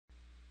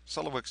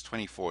Solidworks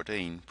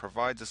 2014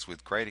 provides us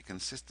with greater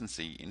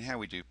consistency in how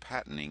we do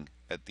patterning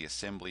at the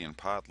assembly and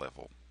part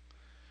level.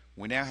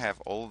 We now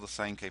have all of the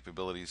same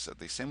capabilities at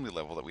the assembly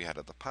level that we had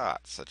at the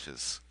part, such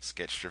as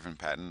sketch-driven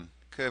pattern,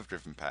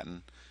 curve-driven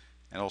pattern,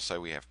 and also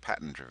we have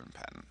pattern-driven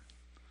pattern.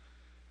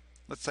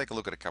 Let's take a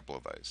look at a couple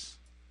of those.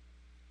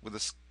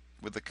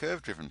 With the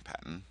curve-driven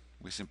pattern,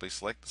 we simply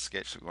select the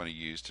sketch that we want to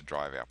use to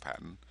drive our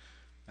pattern,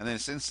 and in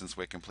this instance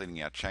we're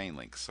completing our chain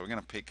links. So we're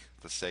going to pick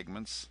the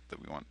segments that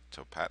we want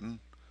to pattern,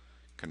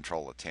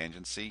 control the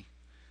tangency,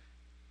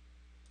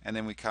 and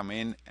then we come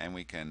in and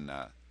we can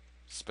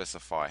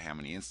specify how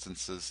many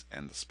instances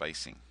and the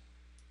spacing.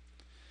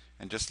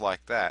 And just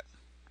like that,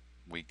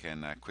 we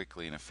can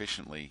quickly and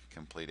efficiently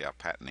complete our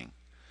patterning.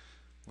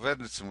 We've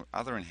added some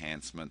other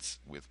enhancements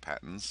with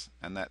patterns,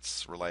 and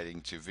that's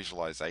relating to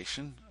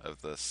visualization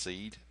of the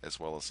seed as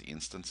well as the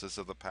instances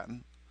of the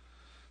pattern.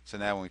 So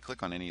now when we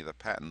click on any of the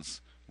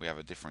patterns, we have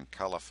a different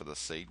color for the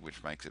seed,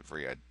 which makes it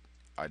very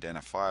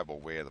identifiable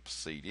where the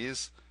seed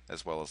is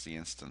as well as the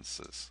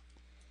instances.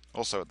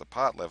 Also at the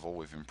part level,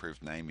 we've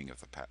improved naming of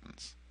the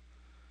patterns.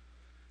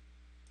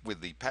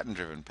 With the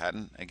pattern-driven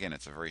pattern, again,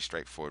 it's a very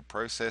straightforward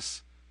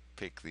process.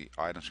 Pick the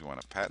items we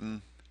want to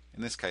pattern.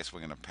 In this case,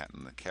 we're going to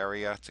pattern the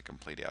carrier to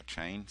complete our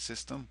chain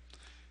system.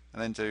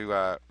 And then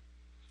to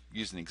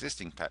use an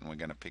existing pattern, we're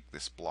going to pick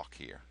this block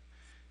here.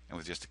 And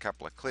with just a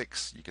couple of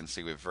clicks, you can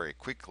see we've very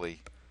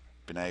quickly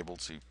been able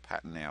to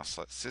pattern our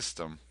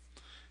system,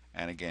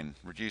 and again,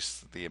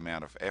 reduce the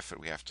amount of effort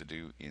we have to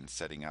do in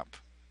setting up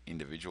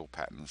individual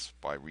patterns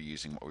by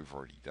reusing what we've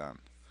already done.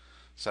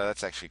 So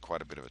that's actually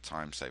quite a bit of a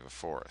time saver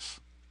for us.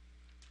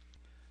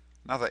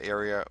 Another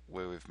area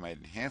where we've made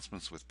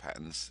enhancements with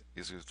patterns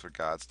is with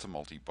regards to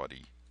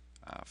multi-body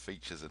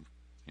features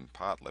in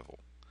part level.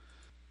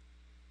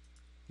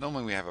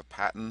 Normally we have a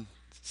pattern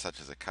such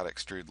as a cut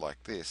extrude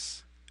like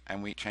this,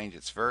 and we change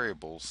its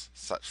variables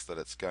such that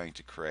it's going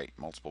to create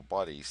multiple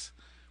bodies.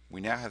 We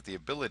now have the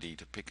ability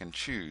to pick and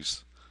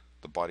choose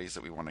the bodies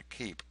that we want to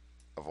keep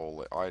of all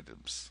the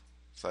items.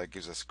 So it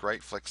gives us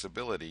great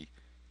flexibility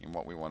in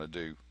what we want to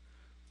do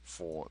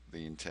for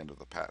the intent of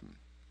the pattern,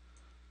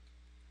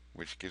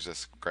 which gives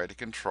us greater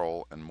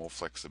control and more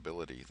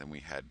flexibility than we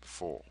had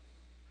before.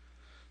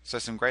 So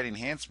some great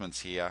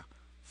enhancements here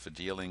for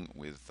dealing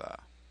with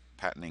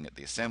patterning at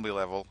the assembly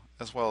level,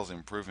 as well as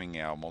improving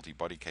our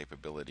multi-body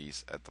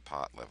capabilities at the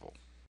part level.